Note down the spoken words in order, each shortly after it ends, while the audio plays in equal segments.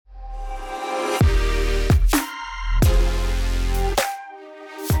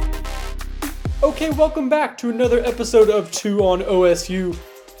Okay, welcome back to another episode of 2 on OSU.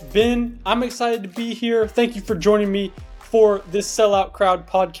 Ben, I'm excited to be here. Thank you for joining me for this Sellout Crowd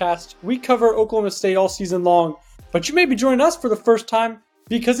podcast. We cover Oklahoma State all season long, but you may be joining us for the first time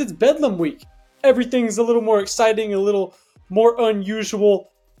because it's Bedlam week. Everything's a little more exciting, a little more unusual,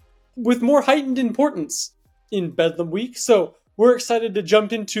 with more heightened importance in Bedlam week. So we're excited to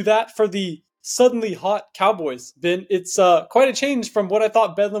jump into that for the suddenly hot Cowboys. Ben, it's quite a change from what I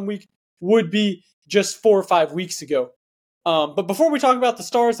thought Bedlam week would be just 4 or 5 weeks ago. But before we talk about the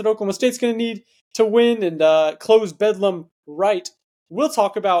stars that Oklahoma State's going to need to win and close Bedlam right, we'll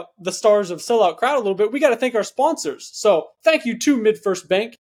talk about the stars of Sellout Crowd a little bit. We got to thank our sponsors. So thank you to MidFirst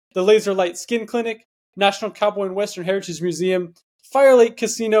Bank, the Laser Light Skin Clinic, National Cowboy and Western Heritage Museum, Fire Lake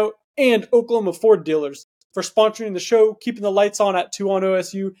Casino, and Oklahoma Ford Dealers for sponsoring the show, keeping the lights on at 2 on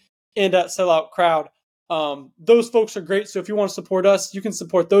OSU and at Sellout Crowd. Those folks are great, so if you want to support us, you can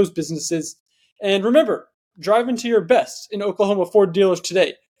support those businesses. And remember, drive into your best in Oklahoma Ford dealers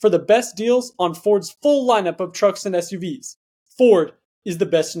today for the best deals on Ford's full lineup of trucks and SUVs. Ford is the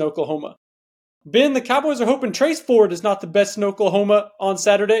best in Oklahoma. Ben, the Cowboys are hoping Trace Ford is not the best in Oklahoma on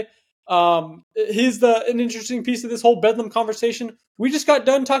Saturday. He's an interesting piece of this whole Bedlam conversation. We just got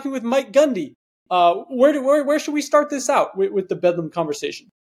done talking with Mike Gundy. Where should we start this out with the Bedlam conversation?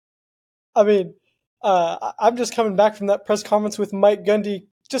 I mean, I'm just coming back from that press conference with Mike Gundy,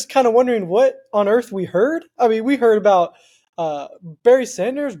 just kind of wondering what on earth we heard. I mean, we heard about Barry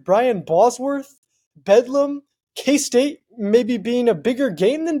Sanders, Brian Bosworth, Bedlam, K-State maybe being a bigger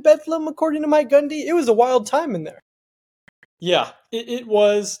game than Bedlam, according to Mike Gundy. It was a wild time in there. Yeah, it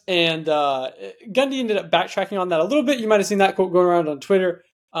was, and Gundy ended up backtracking on that a little bit. You might have seen that quote going around on Twitter.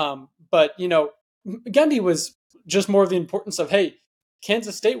 But, Gundy was just more of the importance of, hey,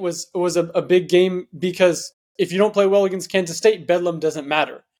 Kansas State was a big game because if you don't play well against Kansas State, Bedlam doesn't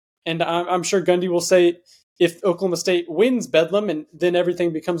matter. And I'm sure Gundy will say if Oklahoma State wins Bedlam and then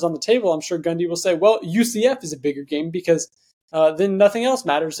everything becomes on the table, I'm sure Gundy will say, well, UCF is a bigger game because then nothing else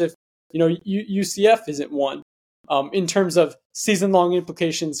matters if UCF isn't won in terms of season-long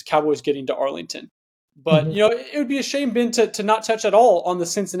implications, Cowboys getting to Arlington. But, it would be a shame, Ben, to not touch at all on the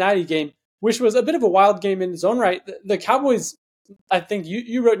Cincinnati game, which was a bit of a wild game in its own right. The Cowboys, I think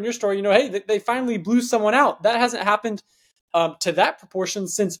you wrote in your story, hey, they finally blew someone out. That hasn't happened to that proportion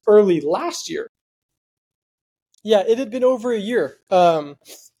since early last year. Yeah, it had been over a year. And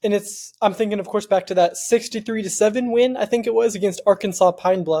I'm thinking, of course, back to that 63-7 win, I think it was, against Arkansas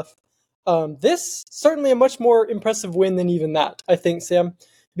Pine Bluff. This, certainly a much more impressive win than even that, I think, Sam,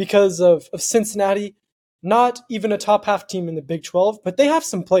 because of Cincinnati, not even a top half team in the Big 12, but they have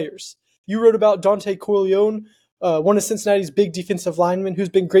some players. You wrote about Dante Corleone, one of Cincinnati's big defensive linemen who's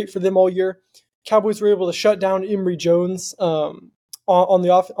been great for them all year. Cowboys were able to shut down Emory Jones on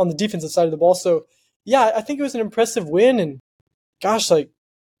the defensive side of the ball. So, yeah, I think it was an impressive win. And gosh,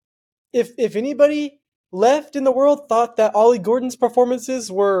 if anybody left in the world thought that Ollie Gordon's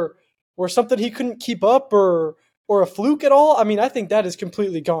performances were something he couldn't keep up or a fluke at all, I mean, I think that is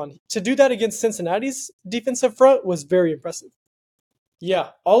completely gone. To do that against Cincinnati's defensive front was very impressive. Yeah,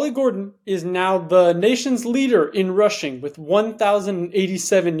 Ollie Gordon is now the nation's leader in rushing with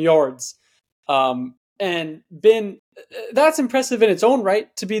 1,087 yards. And Ben, that's impressive in its own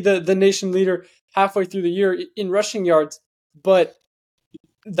right to be the nation leader halfway through the year in rushing yards. But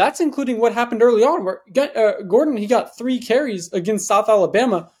that's including what happened early on, where Gordon, he got 3 carries against South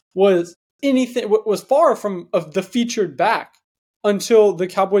Alabama, was far from the featured back until the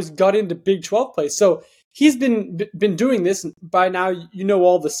Cowboys got into Big 12 play. So he's been doing this. By now,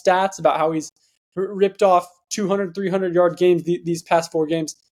 all the stats about how he's ripped off 200, 300-yard games these past 4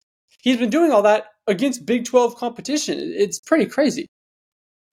 games. He's been doing all that against Big 12 competition. It's pretty crazy.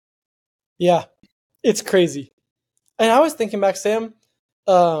 Yeah, it's crazy. And I was thinking back, Sam,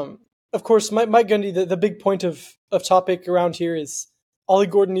 of course, Mike Gundy, the big point of topic around here is Ollie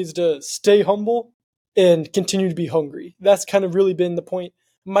Gordon needs to stay humble and continue to be hungry. That's kind of really been the point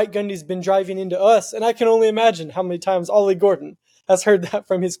Mike Gundy's been driving into us, and I can only imagine how many times Ollie Gordon has heard that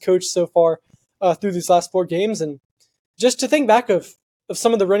from his coach so far through these last 4 games. And just to think back of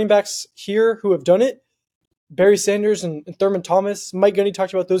some of the running backs here who have done it, Barry Sanders and Thurman Thomas, Mike Gundy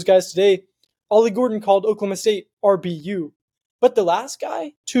talked about those guys today. Ollie Gordon called Oklahoma State RBU. But the last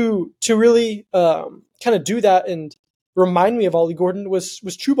guy to really kind of do that and remind me of Ollie Gordon was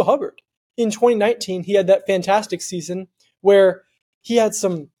Chuba Hubbard. In 2019, he had that fantastic season where he had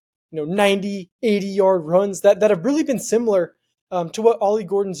some 90, 80-yard runs that have really been similar to what Ollie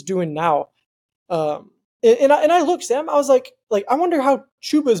Gordon's doing now. And I looked, Sam, I was like, I wonder how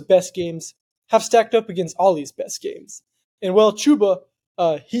Chuba's best games have stacked up against Ollie's best games. And well, Chuba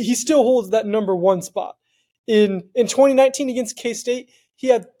he still holds that number one spot. In 2019 against K-State, he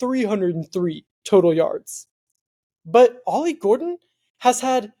had 303 total yards. But Ollie Gordon has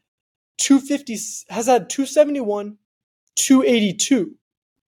had 250, has had 271, 282.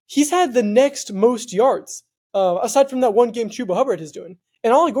 He's had the next most yards, aside from that one game Chuba Hubbard is doing.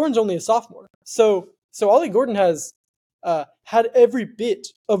 And Ollie Gordon's only a sophomore. So Ollie Gordon has had every bit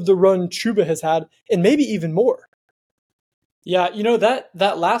of the run Chuba has had, and maybe even more. Yeah,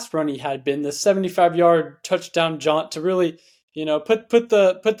 that last run he had been the 75-yard touchdown jaunt to really, put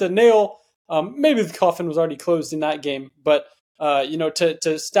the nail. Maybe the coffin was already closed in that game, but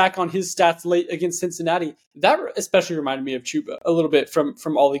to stack on his stats late against Cincinnati, that especially reminded me of Chuba a little bit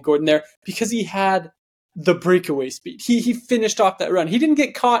from Ollie Gordon there, because he had the breakaway speed. He finished off that run. He didn't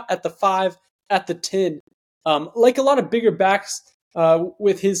get caught at the 5, at the 10, like a lot of bigger backs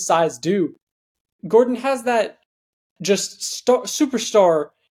with his size do. Gordon has that just superstar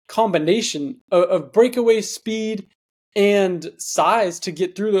combination of breakaway speed and size to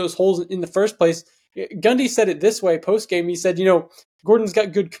get through those holes in the first place. Gundy said it this way post game. He said, Gordon's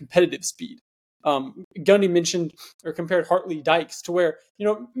got good competitive speed. Gundy mentioned or compared Hartley Dykes to where,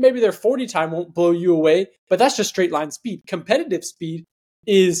 maybe their 40 time won't blow you away, but that's just straight line speed. Competitive speed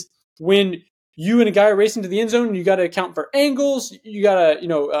is when you and a guy are racing to the end zone, you got to account for angles. You got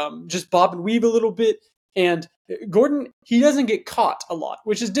to, just bob and weave a little bit. And Gordon, he doesn't get caught a lot,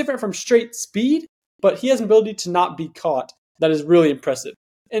 which is different from straight speed, but he has an ability to not be caught. That is really impressive.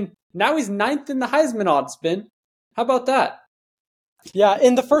 And now he's 9th in the Heisman odds, Ben. How about that? Yeah,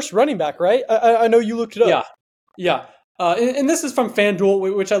 in the first running back, right? I know you looked it up. Yeah. And this is from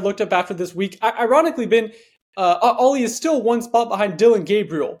FanDuel, which I looked up after this week. Ironically, Ben, Ollie is still one spot behind Dylan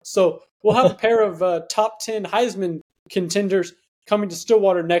Gabriel. So we'll have a pair of top 10 Heisman contenders coming to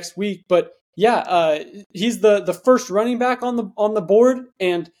Stillwater next week. But yeah, he's the first running back on the board,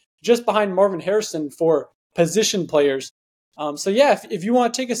 and just behind Marvin Harrison for position players. So yeah, if you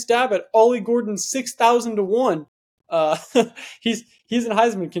want to take a stab at Ollie Gordon's 6,000 to 1, he's an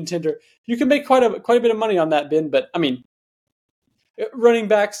Heisman contender. You can make quite a bit of money on that, Ben. But I mean, running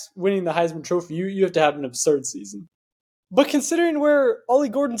backs winning the Heisman Trophy, you have to have an absurd season. But considering where Ollie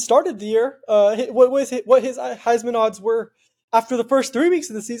Gordon started the year, what his Heisman odds were after the first 3 weeks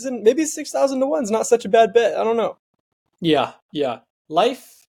of the season, maybe 6,000 to 1 is not such a bad bet. I don't know. Yeah.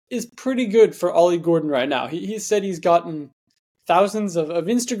 Life is pretty good for Ollie Gordon right now. He said he's gotten thousands of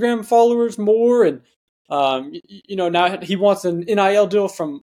Instagram followers more, and now he wants an NIL deal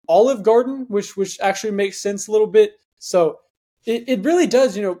from Olive Garden, which actually makes sense a little bit. So it really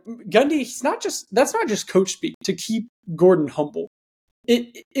does. Gundy, that's not just coach speak to keep Gordon humble.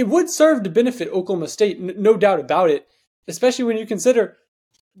 It would serve to benefit Oklahoma State, no doubt about it. Especially when you consider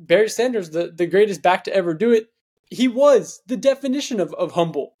Barry Sanders, the greatest back to ever do it. He was the definition of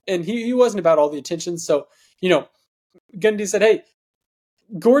humble, and he wasn't about all the attention. So, Gundy said, hey,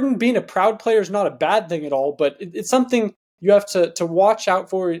 Gordon being a proud player is not a bad thing at all, but it's something you have to watch out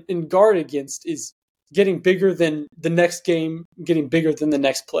for and guard against, is getting bigger than the next game, getting bigger than the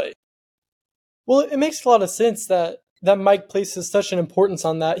next play. Well, it makes a lot of sense that Mike places such an importance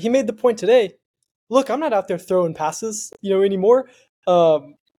on that. He made the point today, look, I'm not out there throwing passes, anymore.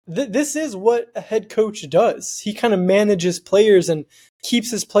 This is what a head coach does. He kind of manages players and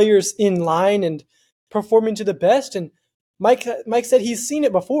keeps his players in line and performing to the best. And Mike said he's seen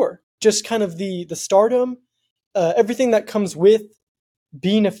it before. Just kind of the stardom, everything that comes with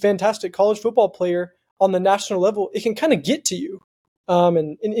being a fantastic college football player on the national level. It can kind of get to you.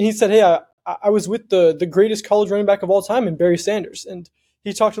 And he said, hey, I was with the greatest college running back of all time in Barry Sanders. And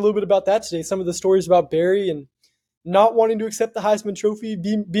he talked a little bit about that today. Some of the stories about Barry and not wanting to accept the Heisman Trophy,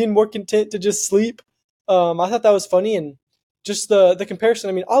 being more content to just sleep. I thought that was funny, and just the comparison.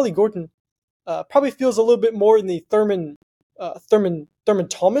 I mean, Ollie Gordon probably feels a little bit more in the Thurman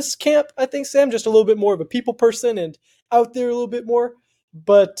Thomas camp, I think, Sam. Just a little bit more of a people person and out there a little bit more.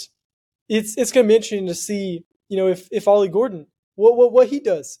 But it's going to be interesting to see, if Ollie Gordon, what he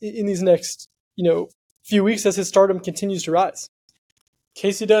does in these next, few weeks as his stardom continues to rise.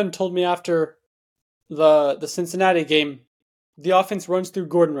 Casey Dunn told me after the Cincinnati game, the offense runs through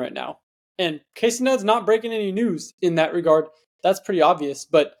Gordon right now. And Casey Dunn's not breaking any news in that regard. That's pretty obvious.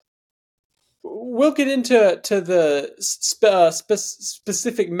 But we'll get into the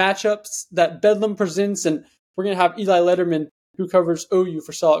specific matchups that Bedlam presents, and we're going to have Eli Letterman, who covers OU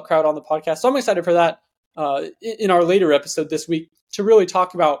for Sellout Crowd, on the podcast. So I'm excited for that in our later episode this week to really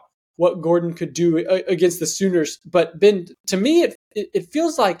talk about what Gordon could do against the Sooners. But Ben, to me, it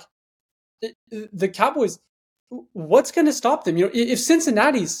feels like the Cowboys, what's going to stop them? If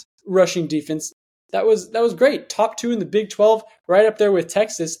Cincinnati's rushing defense That was great. Top 2 in the Big 12, right up there with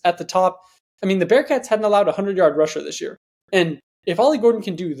Texas at the top. I mean, the Bearcats hadn't allowed a 100-yard rusher this year. And if Ollie Gordon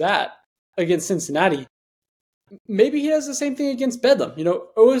can do that against Cincinnati, maybe he does the same thing against Bedlam.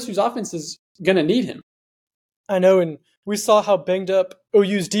 OSU's offense is going to need him. I know, and we saw how banged up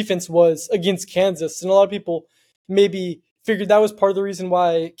OU's defense was against Kansas, and a lot of people maybe figured that was part of the reason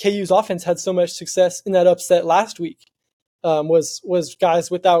why KU's offense had so much success in that upset last week. Was guys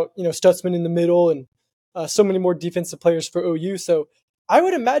without Stutzman in the middle and so many more defensive players for OU. So I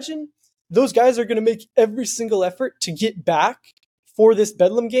would imagine those guys are going to make every single effort to get back for this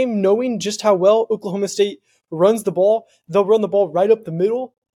Bedlam game, knowing just how well Oklahoma State runs the ball. They'll run the ball right up the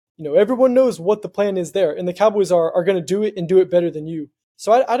middle. Everyone knows what the plan is there, and the Cowboys are going to do it and do it better than you.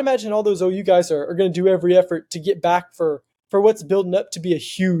 So I'd imagine all those OU guys are going to do every effort to get back for what's building up to be a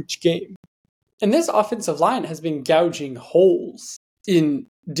huge game. And this offensive line has been gouging holes in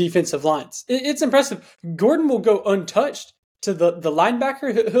defensive lines. It's impressive. Gordon will go untouched to the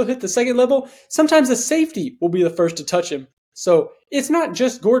linebacker. He'll hit the second level. Sometimes the safety will be the first to touch him. So it's not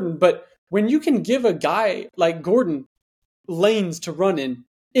just Gordon, but when you can give a guy like Gordon lanes to run in,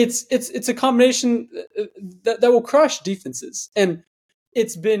 it's a combination that will crush defenses. And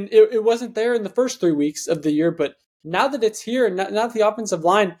it wasn't there in the first 3 weeks of the year, but now that it's here, and now that the offensive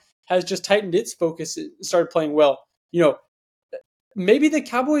line has just tightened its focus, it started playing well. Maybe the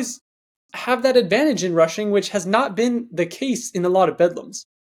Cowboys have that advantage in rushing, which has not been the case in a lot of Bedlams.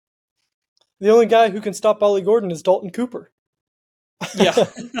 The only guy who can stop Ollie Gordon is Dalton Cooper. Yeah.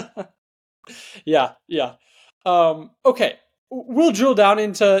 Yeah. Okay. We'll drill down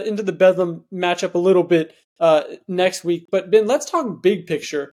into the Bedlam matchup a little bit next week. But Ben, let's talk big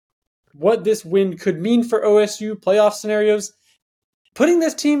picture. What this win could mean for OSU playoff scenarios. Putting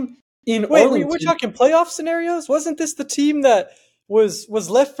this team in Arlington. We're talking playoff scenarios? Wasn't this the team that was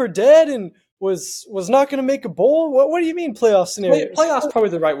left for dead and was not going to make a bowl? What do you mean playoff scenarios? Playoff's probably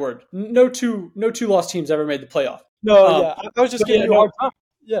the right word. No two lost teams ever made the playoff. No, I was just giving you a hard time.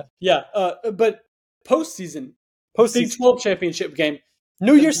 Yeah. But postseason, Big 12 championship game.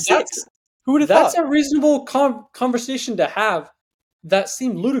 New Year's 6. Who would have thought? That's a reasonable conversation to have. That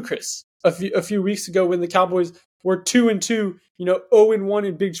seemed ludicrous a few weeks ago when the Cowboys were 2-2, 0-1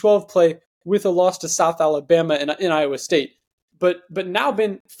 in Big 12 play with a loss to South Alabama and in Iowa State. But now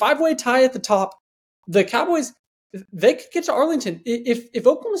been 5-way tie at the top. The Cowboys, they could get to Arlington. If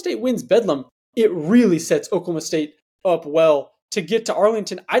Oklahoma State wins Bedlam, it really sets Oklahoma State up well to get to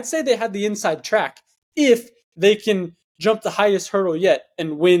Arlington. I'd say they had the inside track if they can jump the highest hurdle yet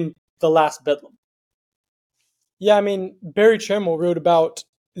and win the last Bedlam. Yeah, I mean, Barry Trammell wrote about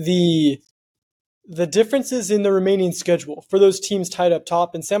the differences in the remaining schedule for those teams tied up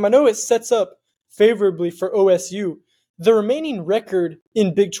top. And Sam, I know it sets up favorably for OSU. The remaining record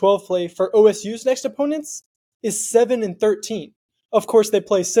in Big 12 play for OSU's next opponents is 7-13. Of course, they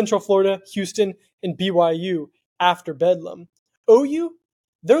play Central Florida, Houston, and BYU after Bedlam. OU,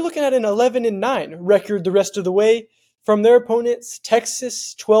 they're looking at an 11-9 record the rest of the way from their opponents: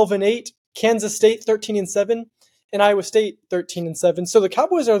 Texas 12-8, Kansas State 13-7, and Iowa State 13-7. So the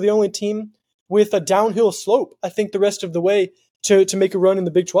Cowboys are the only team with a downhill slope, I think, the rest of the way to make a run in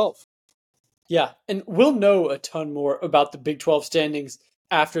the Big 12. Yeah, and we'll know a ton more about the Big 12 standings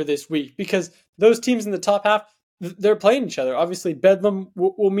after this week because those teams in the top half, they're playing each other. Obviously, Bedlam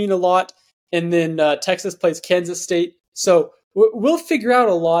will mean a lot, and then Texas plays Kansas State. So we'll figure out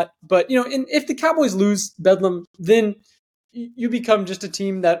a lot. But, if the Cowboys lose Bedlam, then you become just a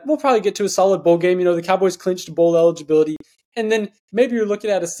team that will probably get to a solid bowl game. The Cowboys clinched bowl eligibility. And then maybe you're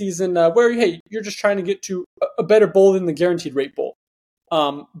looking at a season where, hey, you're just trying to get to a better bowl than the Guaranteed Rate Bowl.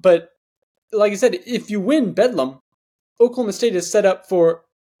 But like I said, if you win Bedlam, Oklahoma State is set up for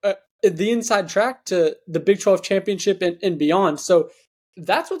the inside track to the Big 12 championship and beyond. So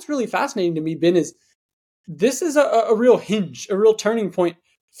that's what's really fascinating to me, Ben, is this is a real hinge, a real turning point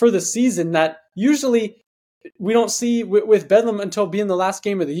for the season that usually we don't see with Bedlam until being the last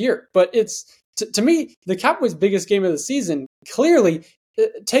game of the year. But it's, to me, the Cowboys' biggest game of the season. Clearly,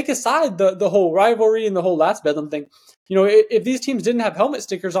 take aside the whole rivalry and the whole last Bedlam thing. If these teams didn't have helmet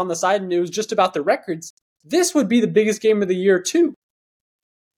stickers on the side and it was just about the records, this would be the biggest game of the year too.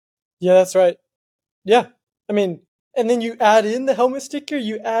 Yeah, that's right. Yeah. I mean, and then you add in the helmet sticker,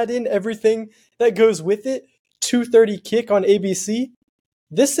 you add in everything that goes with it. 2:30 kick on ABC.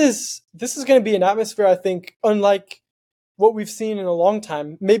 This is going to be an atmosphere, I think, unlike what we've seen in a long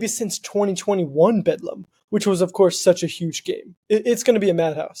time, maybe since 2021 Bedlam, which was, of course, such a huge game. It's going to be a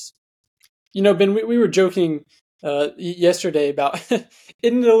madhouse. Ben, we were joking yesterday about,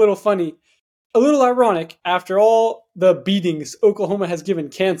 isn't it a little funny, a little ironic, after all the beatings Oklahoma has given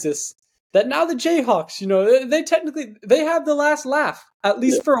Kansas, that now the Jayhawks, they have the last laugh, at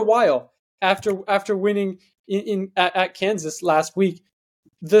least for a while, after winning at Kansas last week.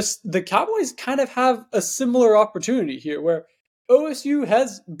 The Cowboys kind of have a similar opportunity here, where OSU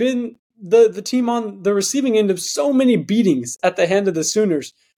has been the team on the receiving end of so many beatings at the hand of the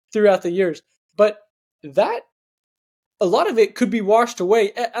Sooners throughout the years, but that a lot of it could be washed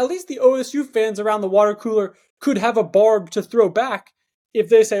away. At least the OSU fans around the water cooler could have a barb to throw back if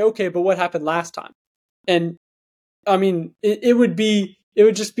they say, okay, but what happened last time? And I mean, it would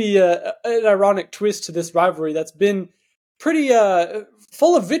just be an ironic twist to this rivalry that's been pretty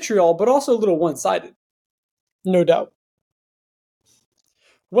full of vitriol, but also a little one-sided. No doubt.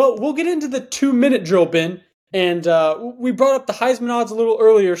 Well, we'll get into the 2-minute drill, Ben, and we brought up the Heisman odds a little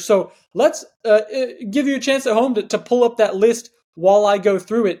earlier, so let's give you a chance at home to pull up that list while I go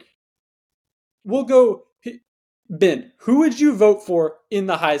through it. We'll go, Ben, who would you vote for in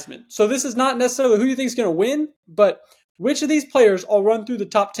the Heisman? So this is not necessarily who you think is going to win, but which of these players, I'll run through the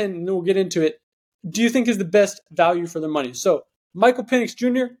top 10 and then we'll get into it, do you think is the best value for their money? So Michael Penix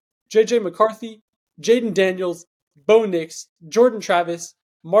Jr., J.J. McCarthy, Jaden Daniels, Bo Nix, Jordan Travis,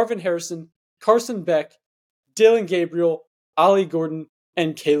 Marvin Harrison, Carson Beck, Dylan Gabriel, Ollie Gordon,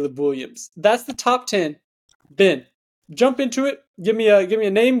 and Caleb Williams. That's the top 10. Ben, jump into it. Give me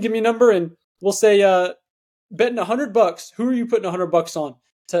a name, give me a number, and we'll say betting $100. Who are you putting $100 on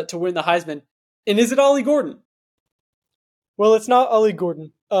to win the Heisman? And is it Ollie Gordon? Well, it's not Ollie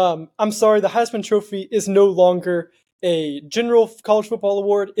Gordon. I'm sorry, the Heisman Trophy is no longer a general college football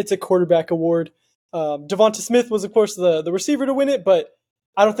award. It's a quarterback award. Devonta Smith was, of course, the receiver to win it, but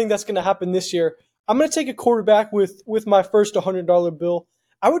I don't think that's going to happen this year. I'm going to take a quarterback with my first $100 bill.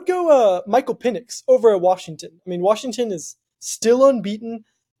 I would go Michael Penix over at Washington. I mean, Washington is still unbeaten.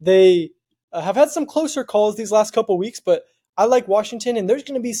 They have had some closer calls these last couple weeks, but I like Washington, and there's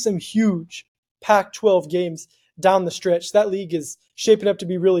going to be some huge Pac-12 games down the stretch. That league is shaping up to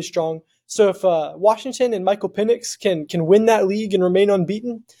be really strong. So if Washington and Michael Penix can win that league and remain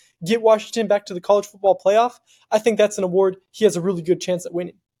unbeaten, get Washington back to the college football playoff, I think that's an award he has a really good chance at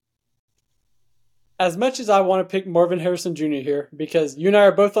winning. As much as I want to pick Marvin Harrison Jr. here, because you and I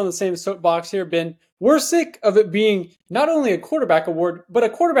are both on the same soapbox here, Ben, we're sick of it being not only a quarterback award, but a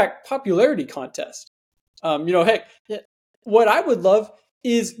quarterback popularity contest. Heck, what I would love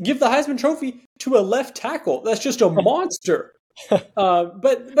is give the Heisman Trophy to a left tackle. That's just a monster.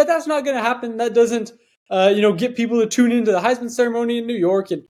 But that's not going to happen. That doesn't, get people to tune into the Heisman ceremony in New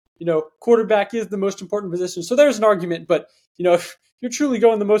York. And, quarterback is the most important position. So there's an argument. But, if you're truly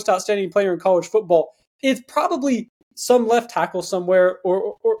going the most outstanding player in college football, it's probably some left tackle somewhere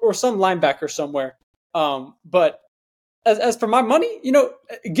or some linebacker somewhere. But as for my money,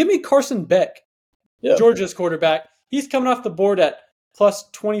 give me Carson Beck, Georgia's quarterback. He's coming off the board at plus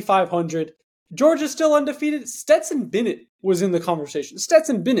 2,500. Georgia's still undefeated. Stetson Bennett was in the conversation.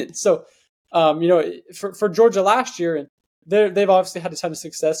 Stetson Bennett. So, for Georgia last year, and they've obviously had a ton of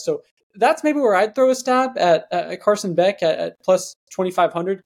success. So that's maybe where I'd throw a stab at Carson Beck at plus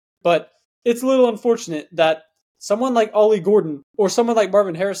 2,500. But it's a little unfortunate that someone like Ollie Gordon or someone like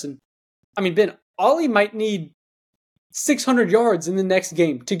Marvin Harrison, I mean, Ben, Ollie might need 600 yards in the next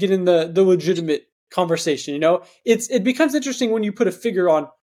game to get in the legitimate conversation. It becomes interesting when you put a figure on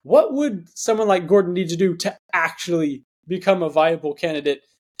what would someone like Gordon need to do to actually become a viable candidate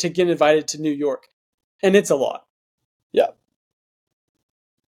to get invited to New York. And it's a lot. Yeah.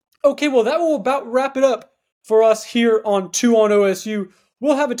 Okay, well, that will about wrap it up for us here on 2 on OSU.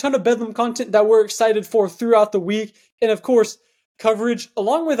 We'll have a ton of Bedlam content that we're excited for throughout the week. And of course, coverage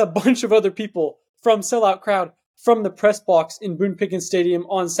along with a bunch of other people from Sellout Crowd from the press box in Boone Pickens Stadium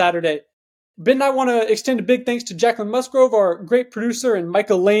on Saturday. Ben and I want to extend a big thanks to Jacqueline Musgrove, our great producer, and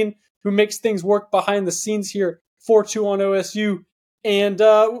Michael Lane, who makes things work behind the scenes here for 2 on OSU. And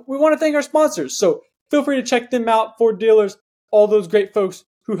we want to thank our sponsors. So feel free to check them out, Ford dealers, all those great folks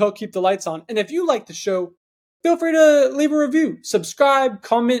who help keep the lights on. And if you like the show, feel free to leave a review, subscribe,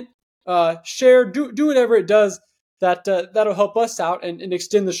 comment, share, do whatever it does that'll help us out and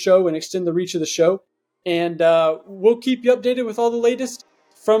extend the show and extend the reach of the show. And we'll keep you updated with all the latest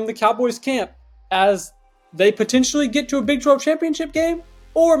from the Cowboys camp as they potentially get to a Big 12 championship game,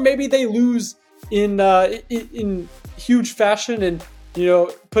 or maybe they lose in huge fashion and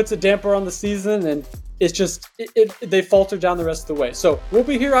puts a damper on the season, and it's just they falter down the rest of the way. So we'll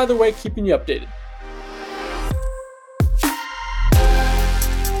be here either way, keeping you updated.